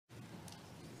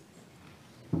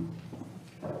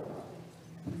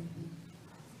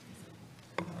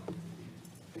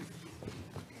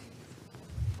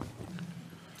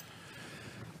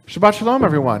Shabbat Shalom,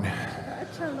 everyone.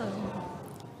 Shabbat Shalom.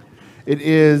 It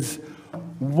is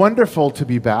wonderful to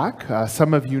be back.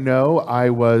 Some of you know I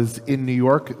was in New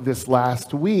York this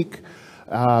last week,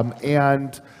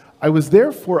 and I was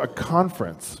there for a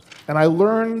conference, and I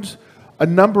learned a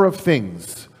number of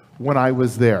things when I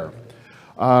was there.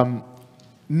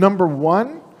 Number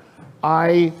one,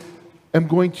 I am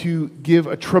going to give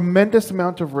a tremendous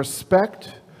amount of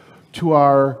respect to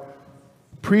our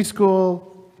preschool,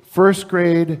 first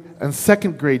grade, and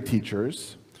second grade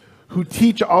teachers who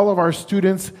teach all of our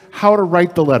students how to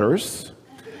write the letters,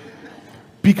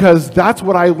 because that's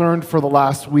what I learned for the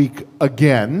last week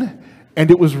again,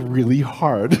 and it was really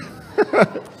hard.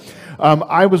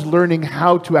 I was learning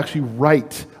how to actually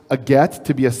write a get,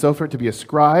 to be a sofer, to be a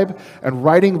scribe, and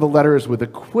writing the letters with a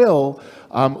quill,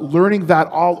 learning that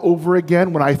all over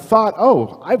again when I thought,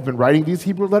 oh, I've been writing these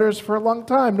Hebrew letters for a long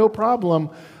time, no problem.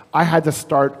 I had to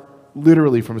start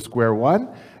literally from square one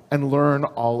and learn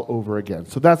all over again.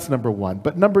 So that's number one.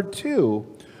 But number two,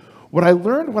 what I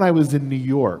learned when I was in New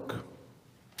York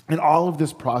in all of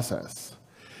this process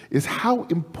is how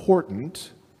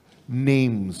important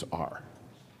names are.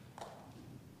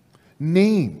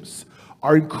 Names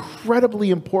are incredibly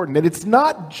important. And it's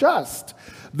not just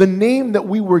the name that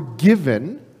we were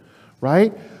given,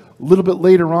 right? A little bit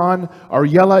later on,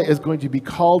 Ariella is going to be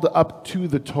called up to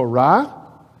the Torah,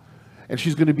 and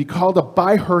she's going to be called up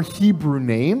by her Hebrew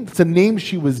name. It's a name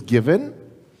she was given.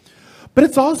 But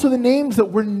it's also the names that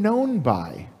we're known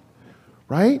by,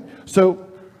 right? So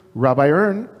Rabbi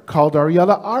Ern called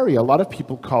Ariella Ari. A lot of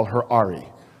people call her Ari.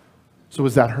 So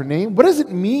is that her name? What does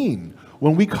it mean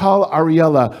when we call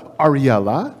Ariella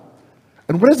Ariella?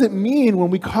 And what does it mean when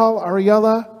we call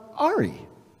Ariella Ari?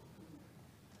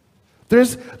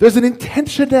 There's an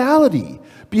intentionality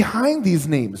behind these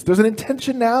names. There's an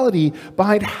intentionality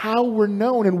behind how we're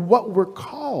known and what we're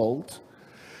called.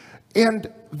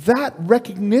 And that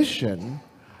recognition,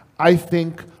 I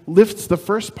think, lifts the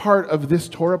first part of this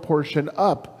Torah portion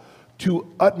up to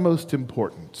utmost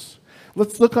importance.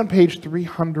 Let's look on page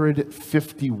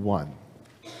 351.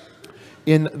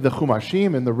 In the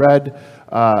Chumashim, in the red,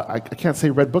 I can't say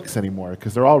red books anymore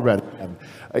because they're all red.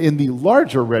 In the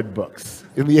larger red books,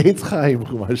 in the Eitz Chaim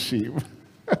Chumashim.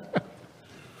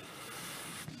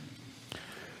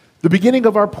 The beginning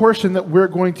of our portion that we're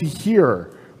going to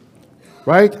hear,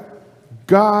 right?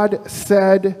 God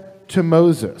said to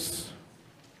Moses,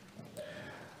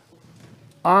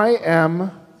 I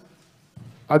am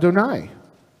Adonai.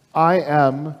 I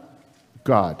am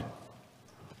God.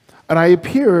 And I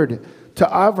appeared to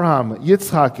Abraham,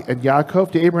 Yitzchak, and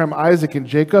Yaakov, to Abraham, Isaac, and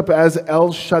Jacob as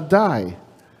El Shaddai.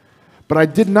 But I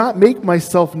did not make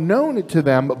myself known to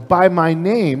them by my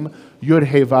name,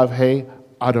 Yod-Heh-Vav-Heh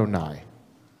Adonai.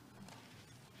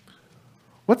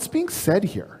 What's being said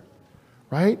here,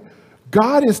 right?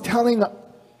 God is telling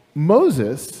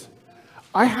Moses,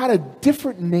 I had a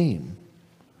different name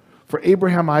for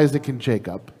Abraham, Isaac, and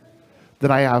Jacob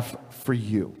than I have for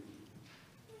you.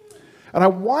 And I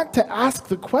want to ask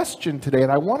the question today, and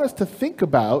I want us to think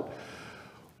about,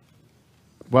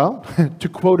 well, to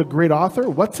quote a great author,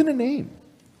 what's in a name,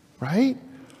 right?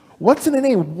 What's in a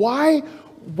name?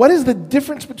 What is the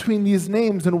difference between these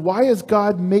names, and why is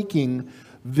God making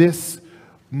this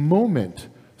moment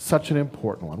such an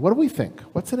important one? What do we think?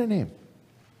 What's in a name?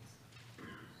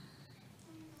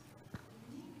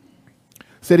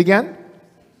 Say it again.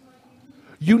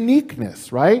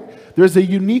 Uniqueness, right? There's a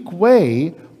unique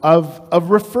way of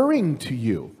referring to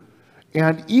you.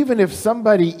 And even if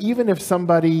somebody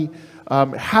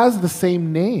has the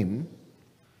same name,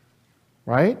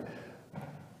 right?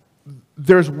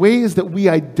 There's ways that we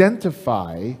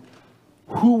identify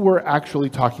who we're actually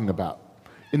talking about.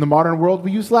 In the modern world,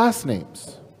 we use last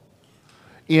names.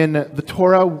 In the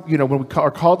Torah, when we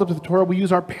are called up to the Torah, we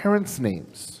use our parents'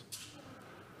 names.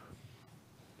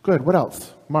 Good. What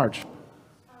else? Marge.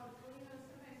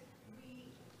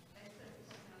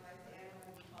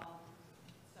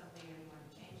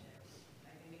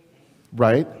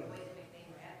 Right.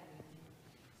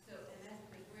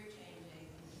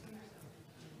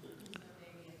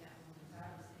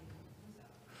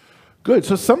 Good.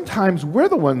 So sometimes we're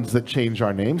the ones that change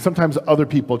our name. Sometimes other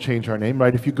people change our name,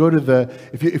 right? If you go to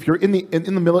if you're in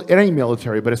any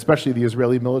military, but especially the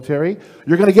Israeli military,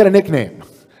 you're going to get a nickname,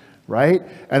 right?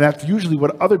 And that's usually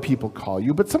what other people call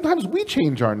you. But sometimes we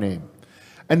change our name,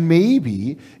 and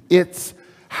maybe it's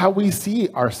how we see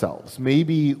ourselves.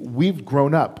 Maybe we've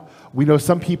grown up. We know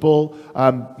some people.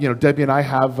 Debbie and I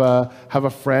have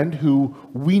a friend who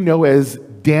we know as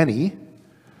Danny.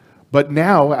 But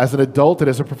now, as an adult and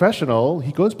as a professional,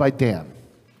 he goes by Dan,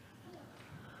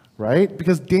 right?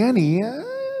 Because Danny,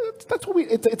 that's what we,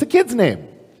 it's a kid's name.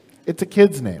 It's a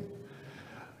kid's name.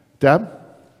 Deb?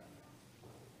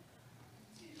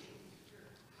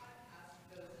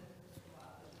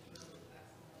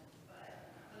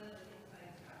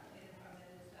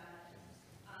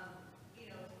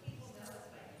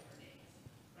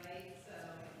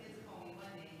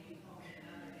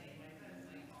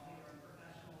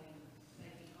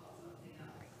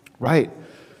 Right.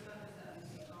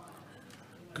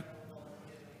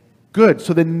 Good.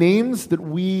 So the names that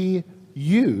we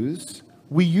use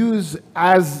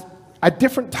as at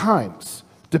different times,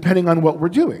 depending on what we're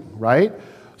doing, right?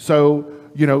 So,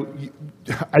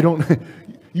 I don't,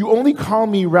 you only call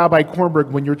me Rabbi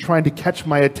Kornberg when you're trying to catch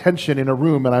my attention in a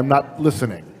room and I'm not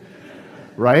listening,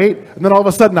 right? And then all of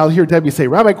a sudden I'll hear Debbie say,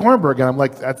 Rabbi Kornberg, and I'm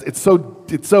like, it's so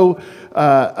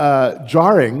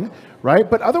jarring, right?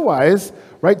 But otherwise,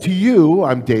 right, to you,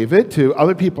 I'm David. To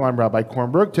other people, I'm Rabbi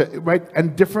Kornberg. Right,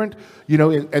 and different,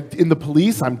 in the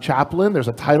police, I'm chaplain. There's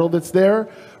a title that's there,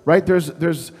 right?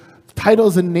 There's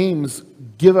titles and names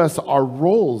give us our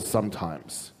roles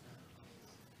sometimes.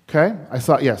 Okay,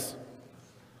 yes.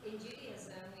 In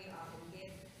Judaism, we often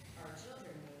give our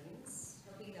children names,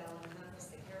 hoping they'll encompass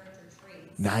the character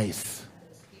traits. Nice. Of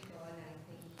those people, and I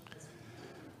think as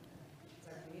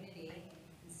our community, and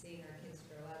seeing our kids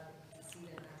grow up, to see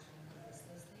them actually encompass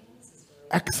those things is really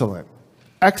Excellent.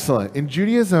 Excellent. In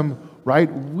Judaism,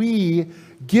 right, we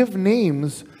give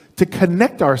names to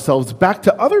connect ourselves back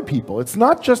to other people. It's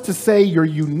not just to say you're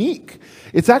unique.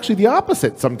 It's actually the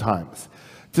opposite sometimes.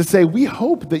 To say, we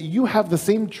hope that you have the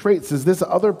same traits as this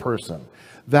other person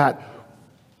that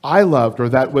I loved or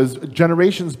that was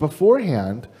generations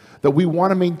beforehand, that we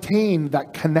want to maintain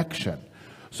that connection.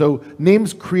 So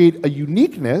names create a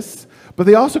uniqueness, but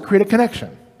they also create a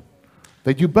connection.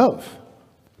 They do both.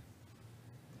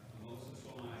 Moses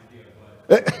stole my idea, but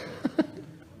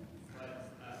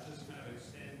just kind of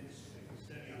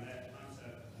extending on that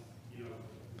concept,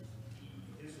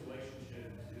 his relationship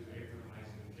to Abraham,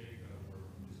 Isaac, and Jacob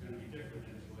is going to be different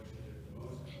than his relationship to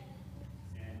Moses.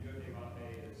 And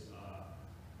Yod-Heh-Vav-Heh is,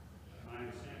 my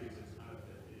understanding is it's kind of,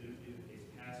 it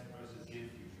indicates past, present, and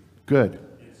future. Good.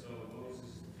 And so Moses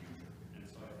is the future. And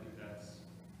so I think that's,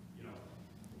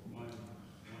 one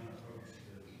approach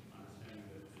to understanding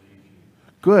the name.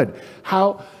 Good.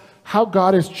 How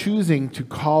God is choosing to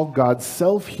call God's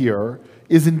self here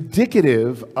is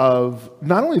indicative of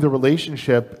not only the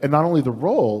relationship and not only the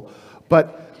role,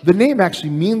 but the name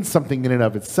actually means something in and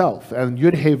of itself. And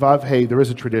Yod-Heh-Vav-Heh, there is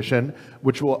a tradition,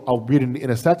 which I'll read in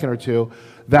a second or two,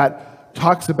 that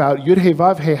talks about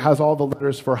Yod-Heh-Vav-Heh has all the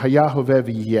letters for Hayah, Hoveh,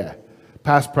 V'Yeh,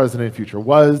 past, present, and future.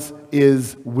 Was,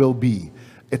 is, will be.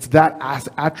 It's that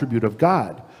attribute of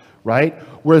God, right?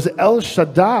 Whereas El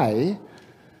Shaddai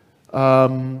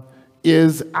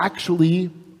is actually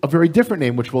a very different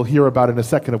name, which we'll hear about in a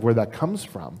second of where that comes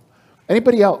from.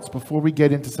 Anybody else before we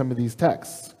get into some of these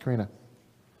texts? Karina.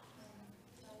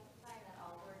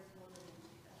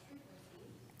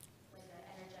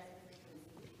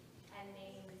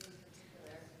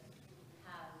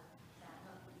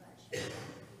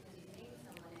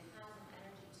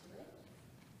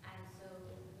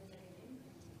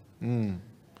 Mm.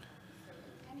 So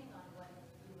depending on what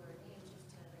you were named,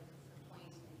 just to like the point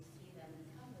and you see them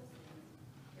become those things,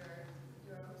 you're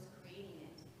almost creating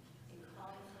it and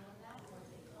calling someone that, or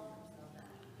they call themselves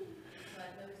that. So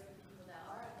I've noticed the people that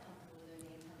are uncomfortable with their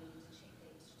name having to change,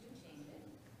 they do change it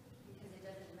because it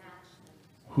doesn't match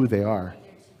Who they are.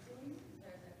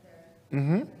 their teaching,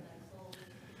 Mm-hmm.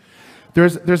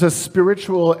 There's a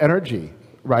spiritual energy,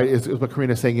 right, is what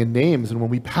Karina's saying, in names. And when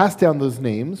we pass down those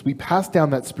names, we pass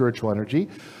down that spiritual energy.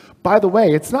 By the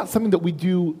way, it's not something that we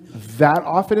do that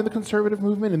often in the conservative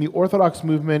movement. In the Orthodox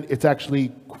movement, it's actually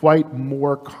quite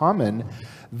more common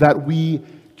that we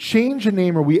change a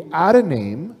name or we add a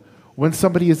name when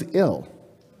somebody is ill,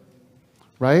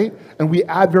 right? And we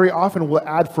add very often, we'll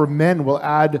add for men, we'll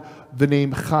add the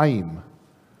name Chaim,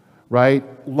 right?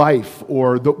 Life,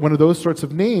 or one of those sorts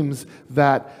of names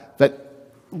that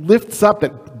lifts up,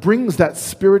 that brings that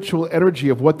spiritual energy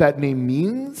of what that name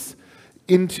means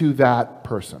into that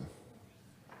person.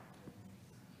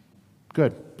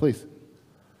 Good, please.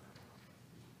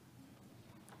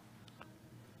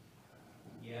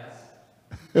 Yes.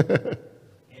 And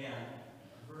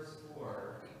verse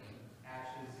 4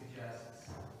 actually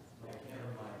suggests, I can't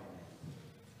remind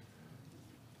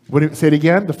me. What, say it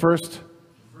again, the first?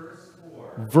 Verse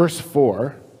 4. Verse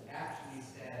 4. Actually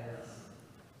says,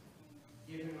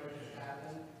 given what just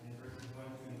happened in verses 1,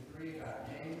 2, and 3 about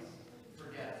names,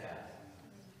 forget that.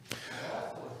 I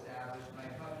also established my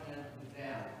covenant with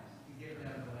them to give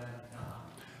them the land of Canaan.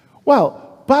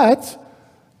 Well, but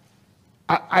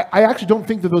I actually don't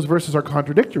think that those verses are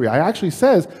contradictory. I actually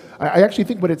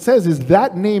think what it says is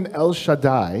that name El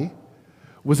Shaddai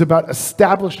was about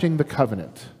establishing the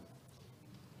covenant.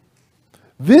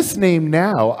 This name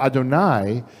now,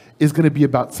 Adonai, is going to be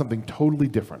about something totally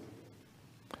different.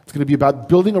 It's going to be about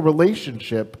building a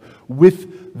relationship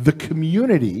with the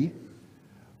community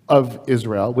of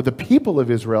Israel, with the people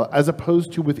of Israel, as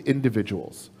opposed to with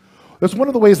individuals. That's one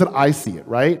of the ways that I see it,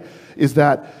 right? Is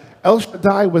that El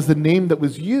Shaddai was the name that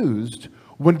was used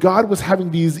when God was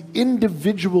having these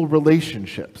individual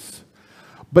relationships.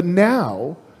 But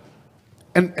now,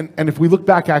 and if we look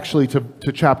back actually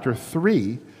to chapter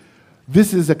 3,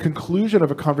 this is a conclusion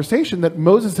of a conversation that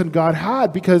Moses and God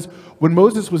had, because when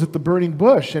Moses was at the burning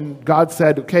bush and God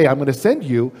said, okay, I'm going to send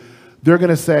you, they're going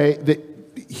to say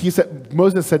that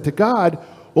Moses said to God,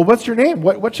 well, what's your name?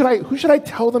 Who should I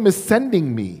tell them is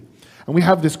sending me? And we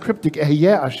have this cryptic,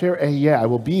 Ehyeh Asher Ehyeh, I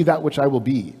will be that which I will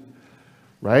be,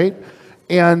 right?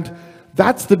 And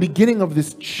that's the beginning of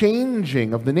this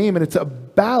changing of the name, and it's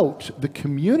about the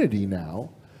community now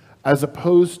as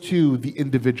opposed to the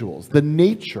individuals. The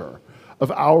nature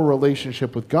of our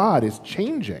relationship with God is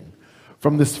changing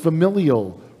from this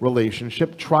familial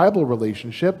relationship, tribal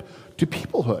relationship, to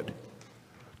peoplehood,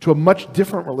 to a much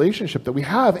different relationship that we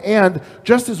have. And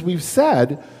just as we've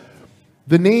said,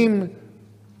 the name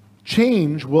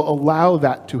change will allow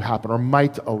that to happen, or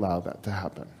might allow that to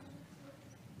happen.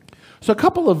 So a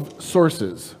couple of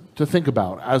sources to think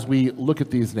about as we look at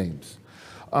these names.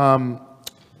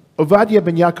 Ovadia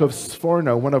ben Yaakov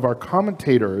Sforno, one of our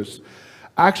commentators,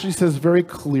 actually says very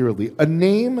clearly, a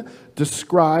name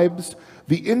describes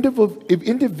the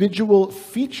individual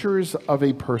features of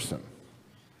a person.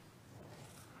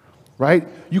 Right?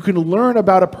 You can learn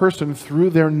about a person through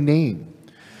their name.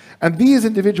 And these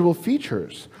individual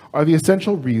features are the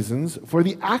essential reasons for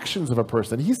the actions of a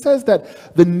person. He says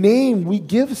that the name we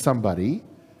give somebody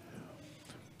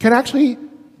can actually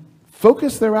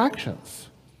focus their actions.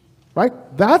 Right?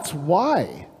 That's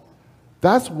why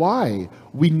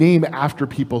we name after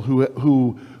people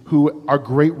who are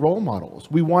great role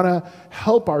models. We want to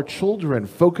help our children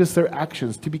focus their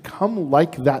actions to become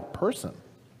like that person.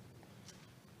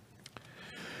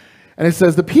 And it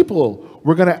says the people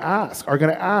are going to ask,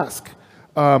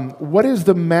 what is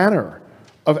the manner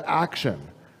of action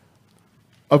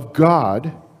of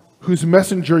God whose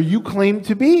messenger you claim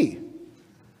to be?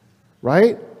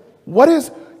 Right? What is...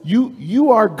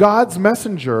 You are God's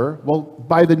messenger. Well,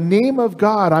 by the name of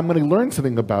God, I'm going to learn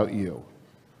something about you.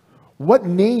 What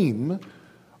name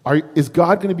is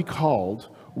God going to be called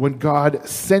when God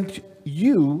sent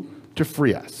you to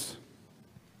free us?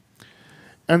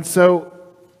 And so,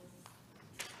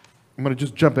 I'm going to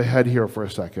just jump ahead here for a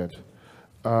second.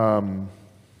 The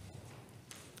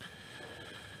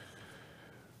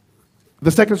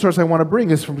second source I want to bring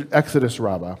is from Exodus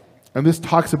Rabbah, and this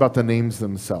talks about the names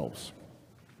themselves.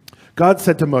 God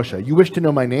said to Moshe, you wish to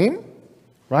know my name?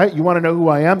 Right? You want to know who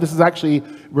I am? This is actually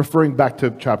referring back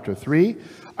to chapter 3.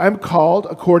 I'm called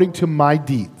according to my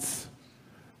deeds.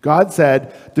 God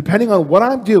said, depending on what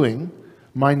I'm doing,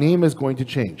 my name is going to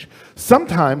change.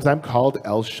 Sometimes I'm called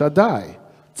El Shaddai,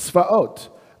 Tzvaot,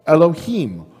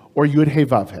 Elohim, or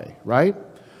Yud-Heh-Vav-Heh, right?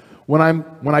 When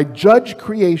I judge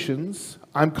creations,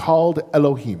 I'm called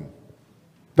Elohim.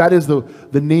 That is the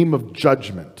name of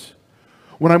judgment.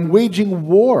 When I'm waging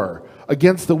war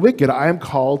against the wicked, I am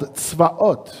called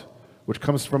Tzvaot, which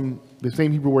comes from the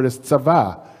same Hebrew word as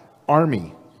tzava,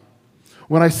 army.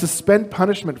 When I suspend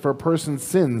punishment for a person's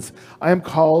sins, I am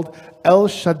called El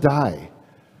Shaddai,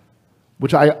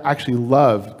 which I actually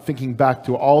love, thinking back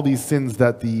to all these sins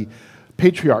that the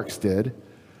patriarchs did,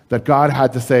 that God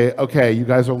had to say, okay, you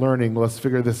guys are learning, let's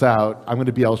figure this out. I'm going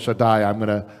to be El Shaddai. I'm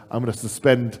going to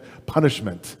suspend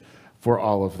punishment for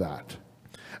all of that.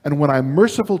 And when I'm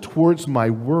merciful towards my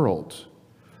world,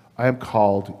 I am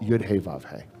called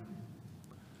Yud-Heh-Vav-Heh.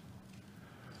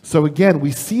 So again, we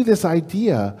see this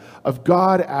idea of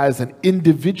God as an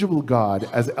individual God,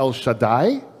 as El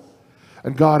Shaddai,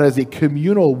 and God as a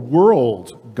communal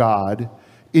world God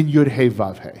in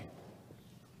Yud-Heh-Vav-Heh.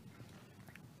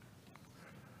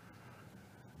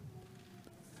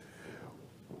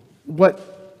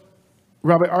 What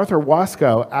Rabbi Arthur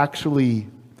Waskow actually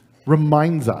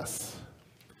reminds us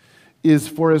is,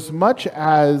 for as much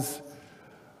as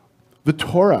the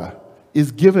Torah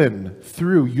is given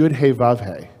through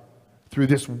Yud-Heh-Vav-Heh, through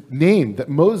this name that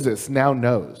Moses now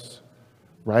knows,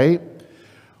 right?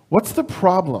 What's the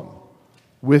problem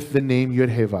with the name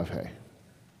Yud-Heh-Vav-Heh?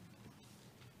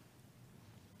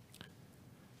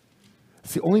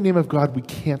 It's the only name of God we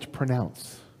can't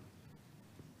pronounce.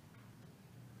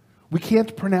 We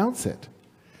can't pronounce it.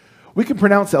 We can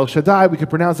pronounce El Shaddai, we can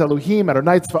pronounce Elohim,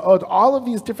 Adonai Tzvaot, all of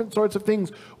these different sorts of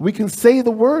things. We can say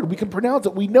the word, we can pronounce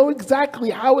it. We know exactly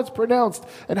how it's pronounced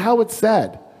and how it's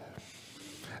said.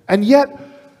 And yet,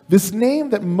 this name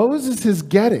that Moses is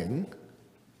getting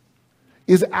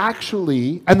is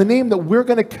actually, and the name that we're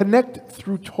going to connect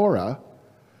through Torah,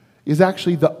 is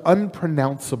actually the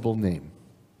unpronounceable name.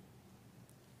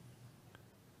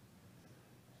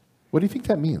 What do you think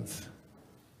that means?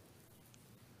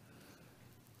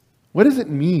 What does it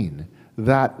mean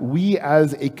that we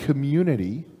as a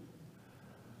community,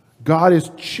 God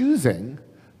is choosing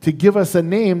to give us a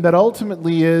name that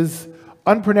ultimately is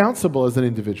unpronounceable as an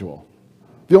individual?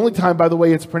 The only time, by the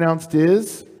way, it's pronounced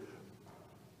is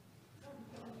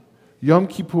Yom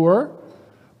Kippur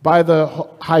by the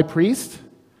high priest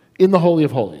in the Holy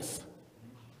of Holies.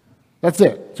 That's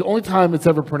it. It's the only time it's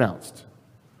ever pronounced.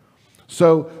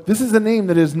 So this is a name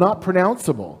that is not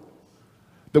pronounceable,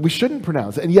 that we shouldn't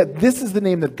pronounce. And yet this is the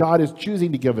name that God is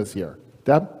choosing to give us here.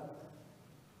 Deb?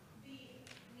 The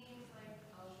names like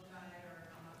El Shaddai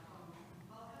or Hamacom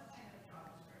all have kind of job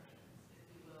descriptions, if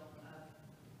you will, of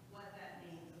what that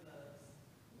means of those.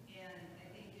 And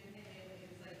I think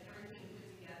it's like everything put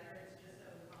together, it's just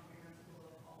so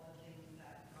comprehensible of all the things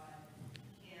that God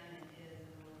can and is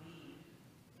and will be,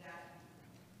 that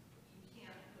you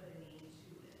can't put a name to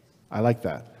it. I like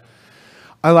that.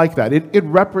 I like that. It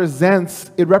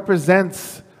represents,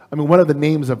 I mean, one of the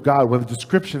names of God, one of the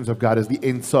descriptions of God is the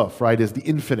Ein Sof, right, is the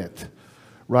infinite,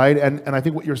 right? And I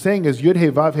think what you're saying is Yud He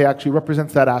Vav He actually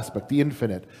represents that aspect, the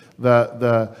infinite,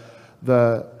 the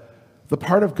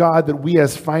part of God that we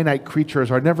as finite creatures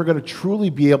are never going to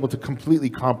truly be able to completely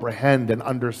comprehend and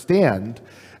understand,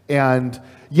 and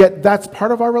yet that's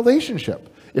part of our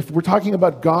relationship. If we're talking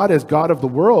about God as God of the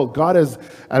world, God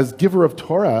as giver of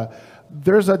Torah,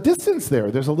 there's a distance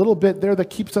there. There's a little bit there that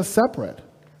keeps us separate.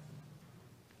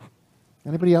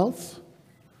 Anybody else?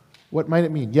 What might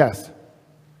it mean? Yes?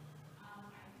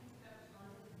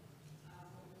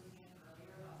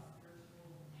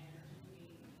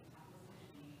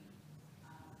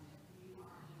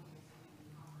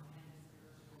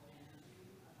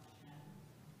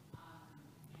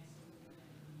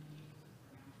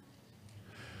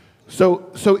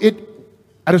 So it,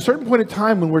 at a certain point in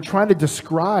time when we're trying to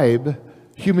describe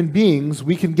human beings,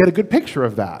 we can get a good picture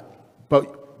of that.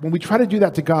 But when we try to do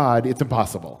that to God, it's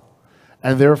impossible.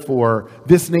 And therefore,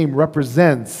 this name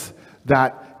represents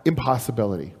that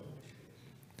impossibility.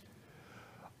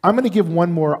 I'm going to give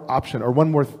one more option, or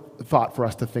one more thought for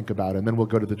us to think about, and then we'll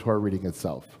go to the Torah reading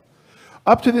itself.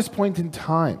 Up to this point in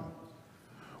time,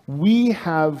 we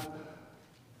have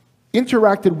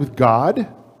interacted with God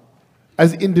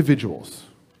as individuals.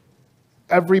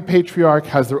 Every patriarch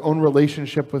has their own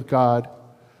relationship with God,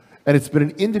 and it's been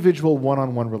an individual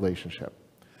one-on-one relationship.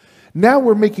 Now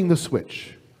we're making the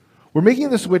switch. We're making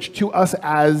the switch to us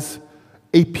as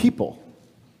a people.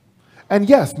 And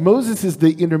yes, Moses is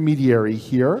the intermediary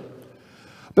here,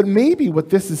 but maybe what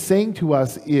this is saying to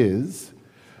us is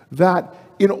that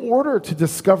in order to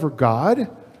discover God,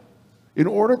 in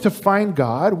order to find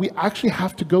God, we actually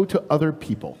have to go to other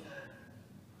people.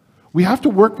 We have to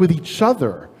work with each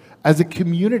other as a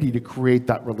community to create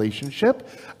that relationship,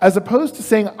 as opposed to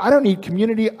saying, I don't need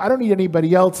community, I don't need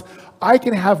anybody else, I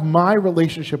can have my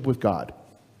relationship with God.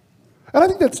 And I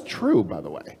think that's true, by the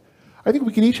way. I think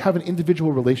we can each have an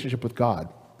individual relationship with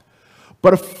God.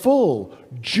 But a full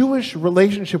Jewish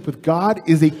relationship with God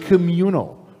is a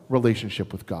communal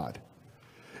relationship with God.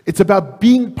 It's about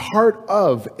being part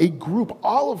of a group,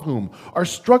 all of whom are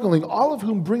struggling, all of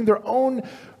whom bring their own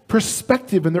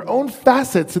perspective and their own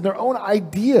facets and their own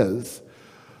ideas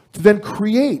to then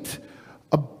create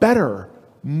a better,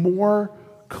 more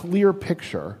clear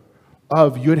picture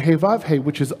of Yud He Vav He,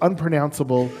 which is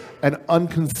unpronounceable and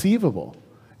unconceivable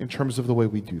in terms of the way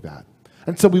we do that.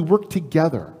 And so we work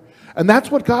together. And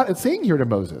that's what God is saying here to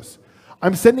Moses.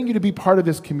 I'm sending you to be part of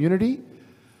this community.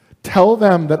 Tell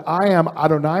them that I am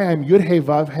Adonai, I'm Yud He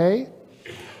Vav He,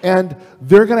 and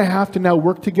they're going to have to now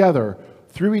work together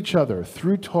through each other,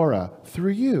 through Torah,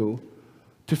 through you,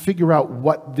 to figure out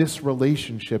what this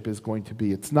relationship is going to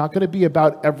be. It's not going to be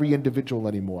about every individual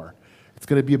anymore. It's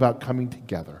going to be about coming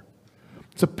together.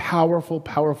 It's a powerful,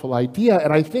 powerful idea,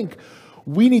 and I think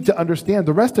we need to understand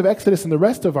the rest of Exodus and the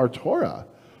rest of our Torah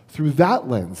through that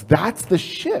lens. That's the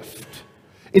shift.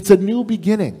 It's a new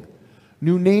beginning.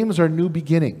 New names are new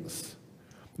beginnings.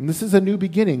 And this is a new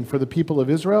beginning for the people of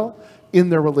Israel in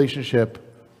their relationship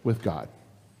with God.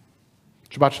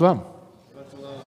 Shabbat Shalom.